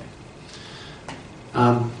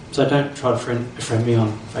 Yeah. So don't try to friend me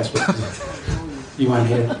on Facebook. You won't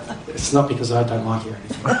hear it. It's not because I don't like you or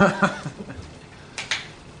anything.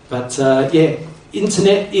 But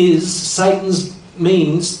internet is Satan's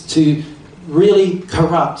means to really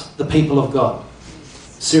corrupt the people of God.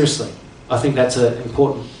 Seriously. I think that's an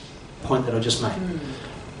important point that I just made.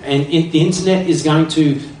 And the internet is going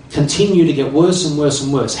to continue to get worse and worse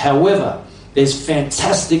and worse. However, there's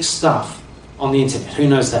fantastic stuff on the internet. Who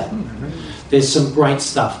knows that? There's some great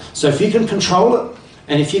stuff. So if you can control it,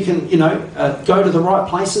 and if you can, go to the right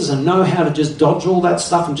places and know how to just dodge all that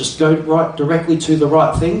stuff and just go directly to the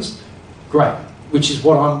right things, great. Which is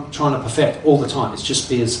what I'm trying to perfect all the time. It's just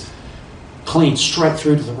be as clean, straight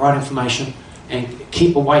through to the right information, and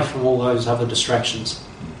keep away from all those other distractions.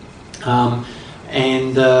 Then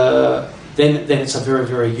it's a very,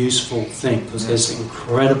 very useful thing, because there's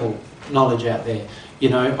incredible knowledge out there.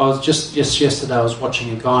 I was just yesterday I was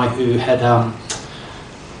watching a guy who had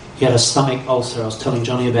he had a stomach ulcer. I was telling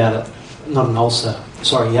Johnny about it. Not an ulcer.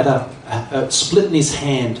 Sorry, he had a split in his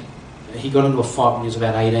hand. He got into a fight when he was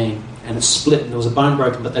about 18, and it split, and there was a bone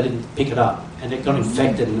broken, but they didn't pick it up, and it got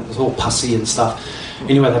infected, and it was all pussy and stuff.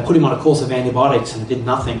 Anyway, they put him on a course of antibiotics, and it did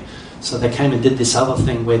nothing. So they came and did this other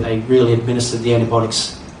thing where they really administered the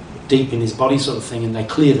antibiotics deep in his body, sort of thing, and they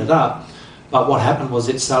cleared it up. But what happened was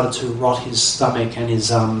it started to rot his stomach and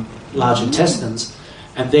his large intestines,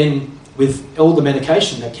 and then with all the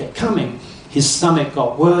medication that kept coming, his stomach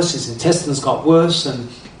got worse, his intestines got worse, and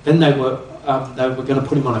then they were going to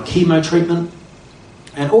put him on a chemo treatment,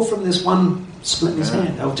 and all from this one split in his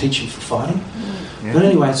hand. They were teaching for fighting. Yeah. But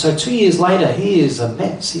anyway, so 2 years later, he is a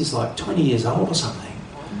mess. He's like 20 years old or something,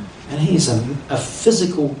 and he's a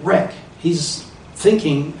physical wreck. He's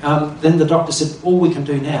thinking, then the doctor said, all we can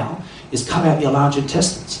do now is cut out your large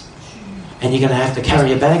intestines. And you're going to have to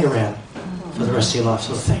carry a bag around for the rest of your life,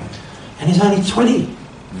 sort of thing. And he's only 20.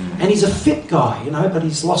 And he's a fit guy, but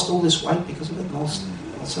he's lost all this weight because of it. And all this,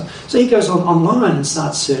 so he goes online and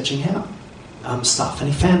starts searching out stuff.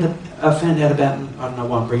 And he found out about, I don't know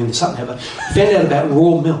why I'm bringing this up now, but found out about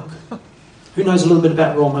raw milk. Who knows a little bit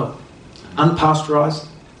about raw milk? Unpasteurised,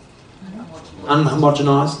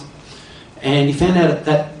 unhomogenised. And he found out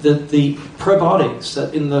that the probiotics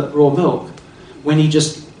that in the raw milk, when he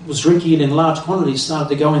just was drinking it in large quantities, started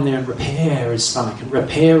to go in there and repair his stomach and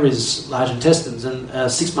repair his large intestines.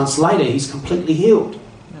 And 6 months later, he's completely healed.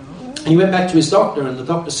 And he went back to his doctor, and the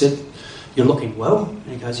doctor said, "You're looking well."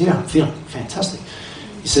 And he goes, "Yeah, I'm feeling fantastic."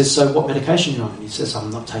 He says, "So what medication are you on?" And he says, "I'm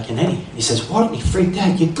not taking any." And he says, "What?" And he freaked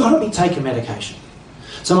out. "You've got to be taking medication."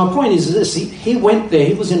 So my point is this, he went there,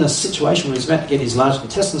 he was in a situation where he was about to get his large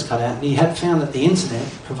intestines cut out, and he had found that the internet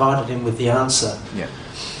provided him with the answer. Yeah.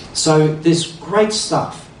 So there's great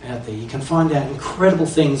stuff out there. You can find out incredible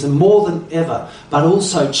things, and more than ever, but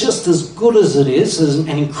also just as good as it is, and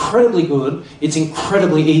incredibly good, it's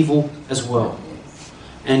incredibly evil as well,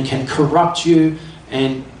 and can corrupt you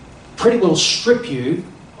and pretty well strip you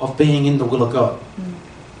of being in the will of God,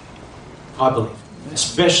 I believe.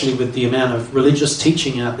 Especially with the amount of religious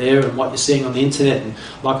teaching out there and what you're seeing on the internet. And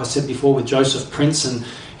like I said before with Joseph Prince, and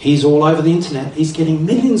he's all over the internet. He's getting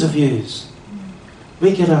millions of views.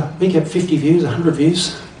 We get 50 views, 100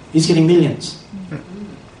 views. He's getting millions.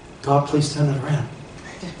 God, please turn it around.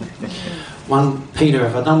 1 Peter,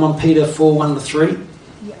 have I done 1 Peter 4, 1-3?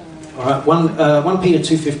 All right, 1 Peter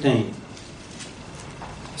 2:15.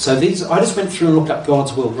 So I just went through and looked up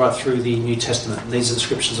God's will right through the New Testament, and these are the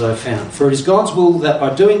scriptures that I found. "For it is God's will that by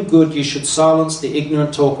doing good you should silence the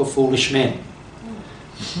ignorant talk of foolish men."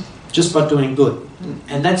 Just by doing good.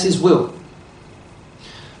 And that's his will.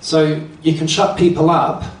 So you can shut people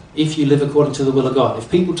up if you live according to the will of God. If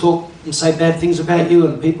people talk and say bad things about you,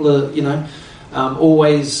 and people are,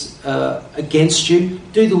 always against you,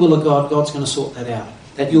 do the will of God. God's going to sort that out.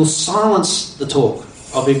 That you'll silence the talk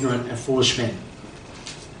of ignorant and foolish men.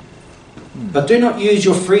 "But do not use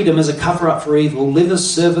your freedom as a cover-up for evil. Live as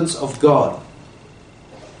servants of God.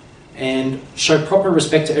 And show proper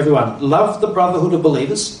respect to everyone. Love the brotherhood of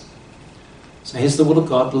believers." So here's the will of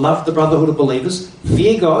God. Love the brotherhood of believers.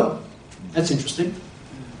 Fear God. That's interesting.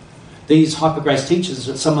 These hyper-grace teachers,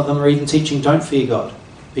 some of them are even teaching don't fear God,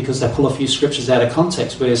 because they pull a few scriptures out of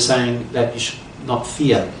context where they're saying that you should not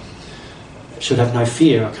fear. Should have no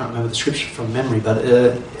fear. I can't remember the scripture from memory, but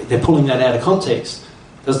they're pulling that out of context.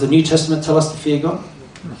 Does the New Testament tell us to fear God?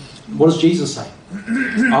 What does Jesus say?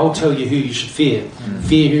 "I'll tell you who you should fear.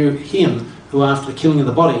 Fear him who after the killing of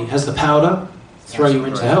the body has the power to throw you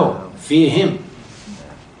into hell. Fear him."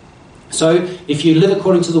 So if you live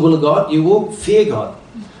according to the will of God, you will fear God.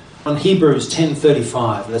 On Hebrews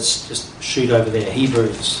 10:35, let's just shoot over there.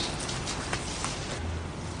 Hebrews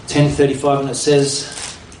 10:35, and it says,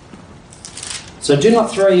 "So do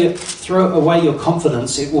not throw away your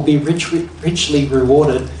confidence, it will be richly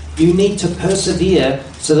rewarded. You need to persevere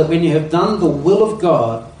so that when you have done the will of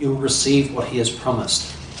God, you will receive what he has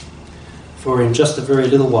promised. For in just a very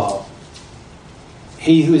little while,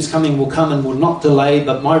 he who is coming will come and will not delay,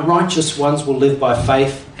 but my righteous ones will live by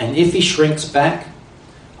faith, and if he shrinks back,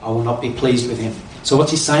 I will not be pleased with him." So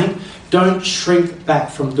what's he saying? Don't shrink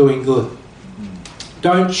back from doing good.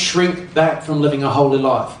 Don't shrink back from living a holy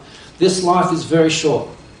life. This life is very short.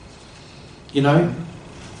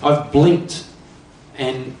 I've blinked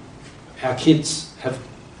and our kids have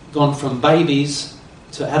gone from babies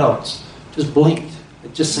to adults. Just blinked.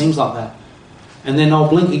 It just seems like that. And then I'll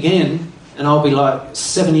blink again and I'll be like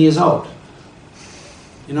 7 years old.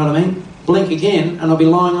 You know what I mean? Blink again and I'll be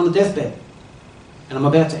lying on a deathbed. And I'm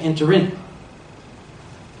about to enter in.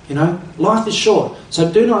 Life is short. So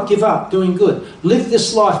do not give up doing good. Live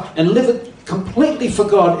this life and live it completely for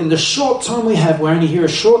God in the short time we have. We're only here a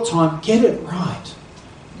short time. Get it right.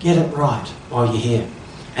 Get it right while you're here.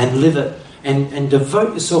 And live it. And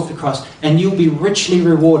devote yourself to Christ. And you'll be richly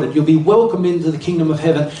rewarded. You'll be welcomed into the kingdom of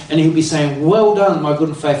heaven. And he'll be saying, "Well done, my good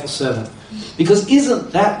and faithful servant." Because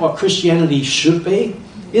isn't that what Christianity should be?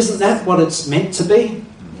 Isn't that what it's meant to be?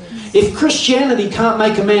 If Christianity can't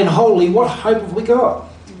make a man holy, what hope have we got?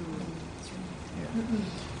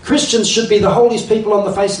 Christians should be the holiest people on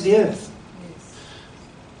the face of the earth.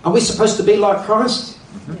 Are we supposed to be like Christ?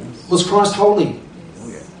 Was Christ holy?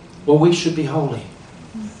 Well, we should be holy.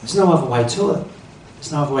 There's no other way to it.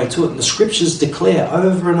 There's no other way to it. And the scriptures declare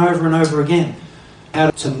over and over and over again how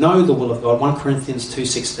to know the will of God. 1 Corinthians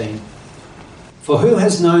 2:16. "For who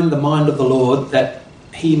has known the mind of the Lord that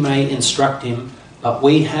he may instruct him? but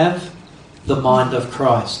we have the mind of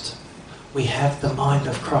Christ. We have the mind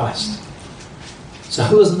of Christ. So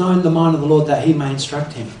who has known the mind of the Lord that he may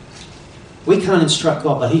instruct him? We can't instruct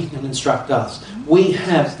God, but he can instruct us. We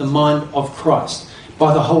have the mind of Christ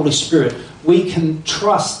by the Holy Spirit. We can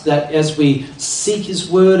trust that as we seek his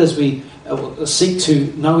word, as we seek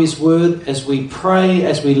to know his word, as we pray,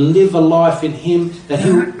 as we live a life in him,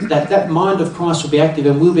 that mind of Christ will be active,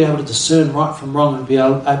 and we'll be able to discern right from wrong and be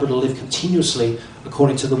able to live continuously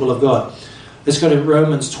according to the will of God. Let's go to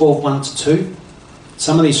Romans 12, 1-2.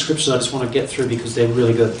 Some of these scriptures I just want to get through because they're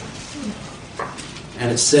really good.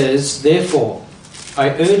 And it says, therefore, I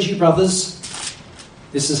urge you, brothers,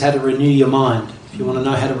 this is how to renew your mind. If you want to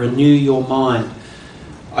know how to renew your mind,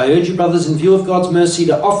 I urge you, brothers, in view of God's mercy,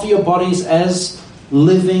 to offer your bodies as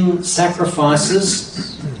living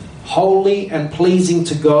sacrifices, holy and pleasing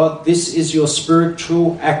to God. This is your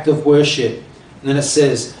spiritual act of worship. And then it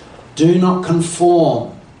says, do not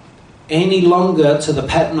conform any longer to the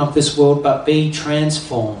pattern of this world, but be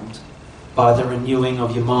transformed by the renewing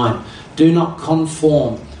of your mind. Do not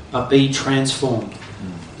conform, but be transformed.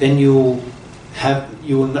 Then will have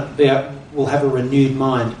a renewed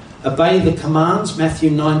mind. Obey the commands,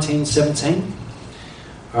 Matthew 19:17.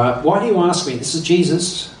 All right, why do you ask me? This is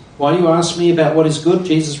Jesus. Why do you ask me about what is good?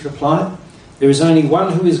 Jesus replied, there is only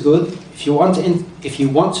one who is good. If you want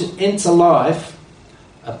to enter life,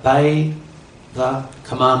 obey the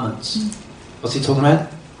commandments. What's he talking about?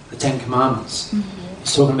 The 10 Commandments.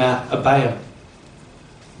 He's talking about obey them.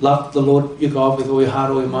 Love the Lord your God with all your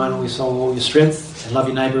heart, all your mind, all your soul, all your strength, and love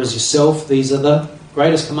your neighbour as yourself. These are the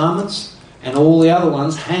greatest commandments, and all the other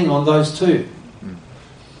ones hang on those two.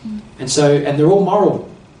 And they're all moral.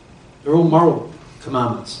 They're all moral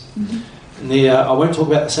commandments. And I won't talk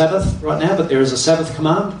about the Sabbath right now, but there is a Sabbath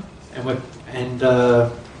command, and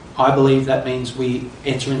I believe that means we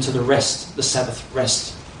enter into the rest, the Sabbath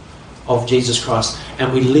rest of Jesus Christ,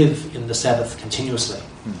 and we live in the Sabbath continuously.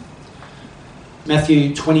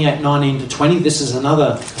 Matthew 28:19-20, this is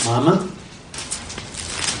another commandment.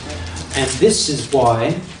 And this is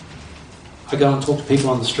why I go and talk to people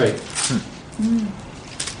on the street.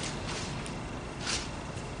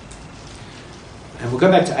 And we'll go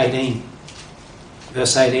back to 18.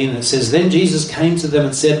 Verse 18, and it says, then Jesus came to them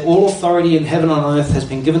and said, all authority in heaven and on earth has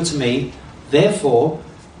been given to me. Therefore,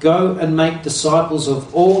 go and make disciples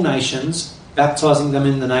of all nations, baptizing them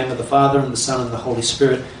in the name of the Father and the Son and the Holy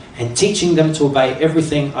Spirit, and teaching them to obey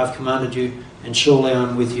everything I've commanded you, and surely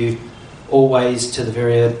I'm with you always to the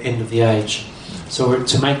very end of the age. So we're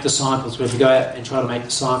to make disciples. We're to go out and try to make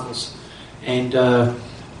disciples. And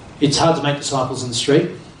it's hard to make disciples in the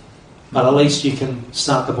street, but at least you can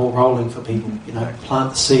start the ball rolling for people.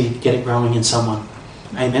 Plant the seed, get it growing in someone.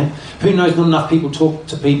 Amen. Who knows, not enough people talk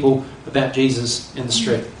to people about Jesus in the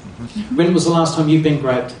street. When was the last time you've been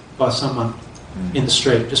grabbed by someone in the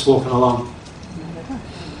street, just walking along?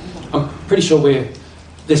 I'm pretty sure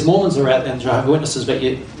there's Mormons that are out there and Jehovah's Witnesses, but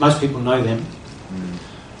yet most people know them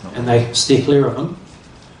and they steer clear of them.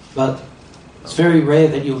 But it's very rare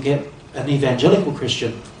that you'll get an evangelical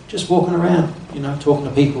Christian just walking around, talking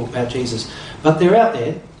to people about Jesus. But they're out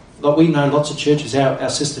there. Like we know lots of churches, our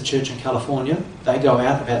sister church in California, they go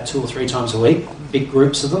out about 2 or 3 times a week, big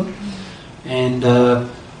groups of them. And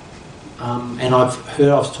I've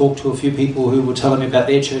talked to a few people who were telling me about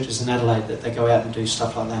their churches in Adelaide that they go out and do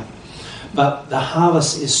stuff like that. But the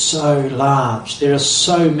harvest is so large. There are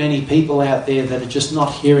so many people out there that are just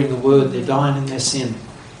not hearing the word. They're dying in their sin.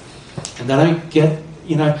 And they don't get,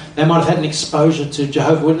 they might have had an exposure to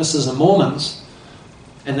Jehovah's Witnesses and Mormons,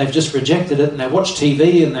 and they've just rejected it, and they watch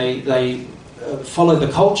TV and they follow the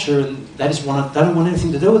culture, and they don't want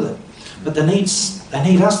anything to do with it. But they need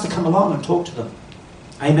us to come along and talk to them.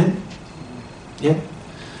 Amen? Yeah?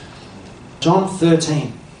 John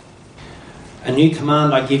 13. A new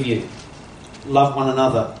command I give you. Love one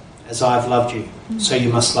another as I have loved you. So you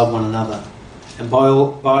must love one another. And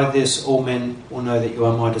by this all men will know that you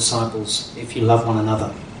are my disciples, if you love one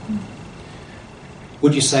another.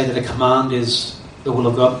 Would you say that a command is the will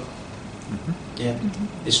of God? Yeah.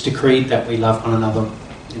 It's decreed that we love one another.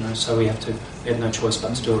 So we have no choice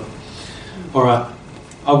but to do it. All right.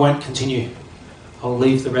 I won't continue. I'll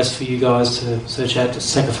leave the rest for you guys to search out.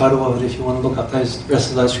 Just take a photo of it if you want to look up the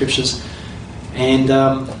rest of those scriptures. And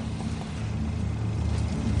all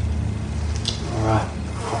right,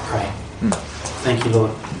 I'll pray. Thank you,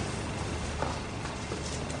 Lord.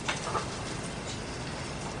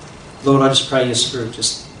 Lord, I just pray your Spirit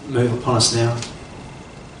just move upon us now.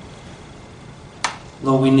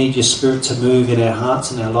 Lord, we need your Spirit to move in our hearts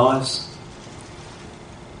and our lives.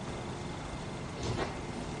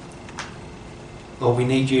 Lord, we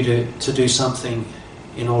need you to do something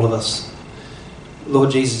in all of us.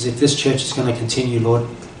 Lord Jesus, if this church is going to continue, Lord,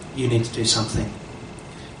 you need to do something.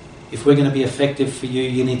 If we're going to be effective for you,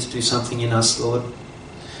 you need to do something in us, Lord.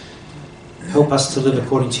 Help us to live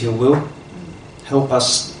according to your will. Help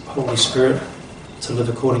us, Holy Spirit, to live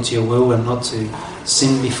according to your will and not to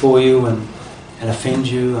sin before you and offend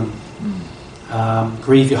you and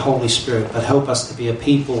grieve your Holy Spirit. But help us to be a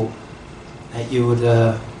people that you would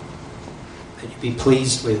that you'd be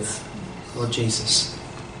pleased with, Lord Jesus.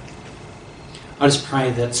 I just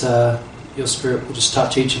pray that your Spirit will just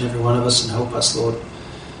touch each and every one of us and help us, Lord,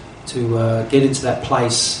 to get into that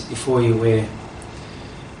place before you where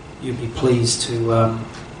you'd be pleased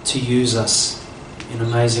to use us in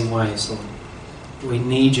amazing ways, Lord. We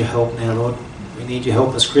need your help now, Lord. We need your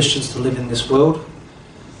help as Christians to live in this world.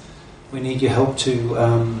 We need your help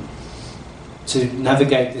to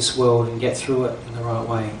navigate this world and get through it in the right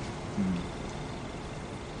way.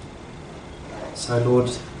 So, Lord,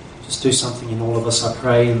 just do something in all of us, I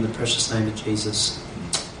pray, in the precious name of Jesus.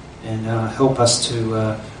 And help us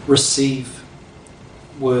to receive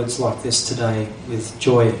words like this today with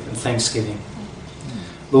joy and thanksgiving.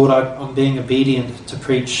 Lord, I'm being obedient to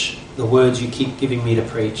preach the words you keep giving me to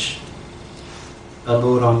preach. But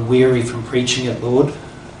Lord, I'm weary from preaching it, Lord.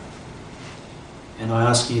 And I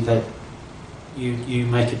ask you that you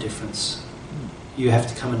make a difference. You have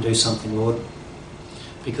to come and do something, Lord.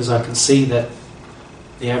 Because I can see that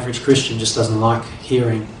the average Christian just doesn't like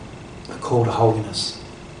hearing a call to holiness.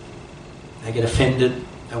 They get offended,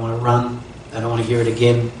 they want to run, they don't want to hear it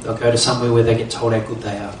again. They'll go to somewhere where they get told how good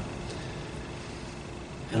they are.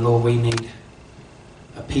 And Lord, we need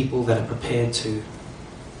a people that are prepared to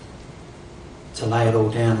lay it all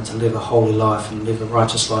down and to live a holy life and live a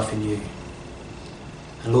righteous life in you.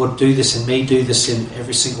 And Lord, do this in me, do this in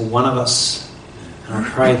every single one of us. And I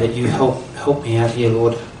pray that you help me out here,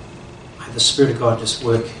 Lord. May the Spirit of God just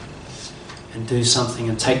work and do something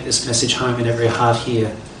and take this message home in every heart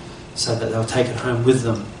here so that they'll take it home with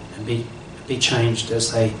them and be changed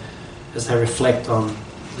as they reflect on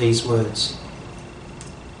these words.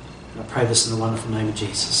 And I pray this in the wonderful name of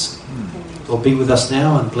Jesus. Lord, be with us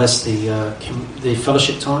now and bless the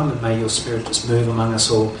fellowship time, and may your Spirit just move among us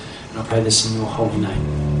all. And I pray this in your holy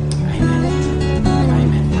name.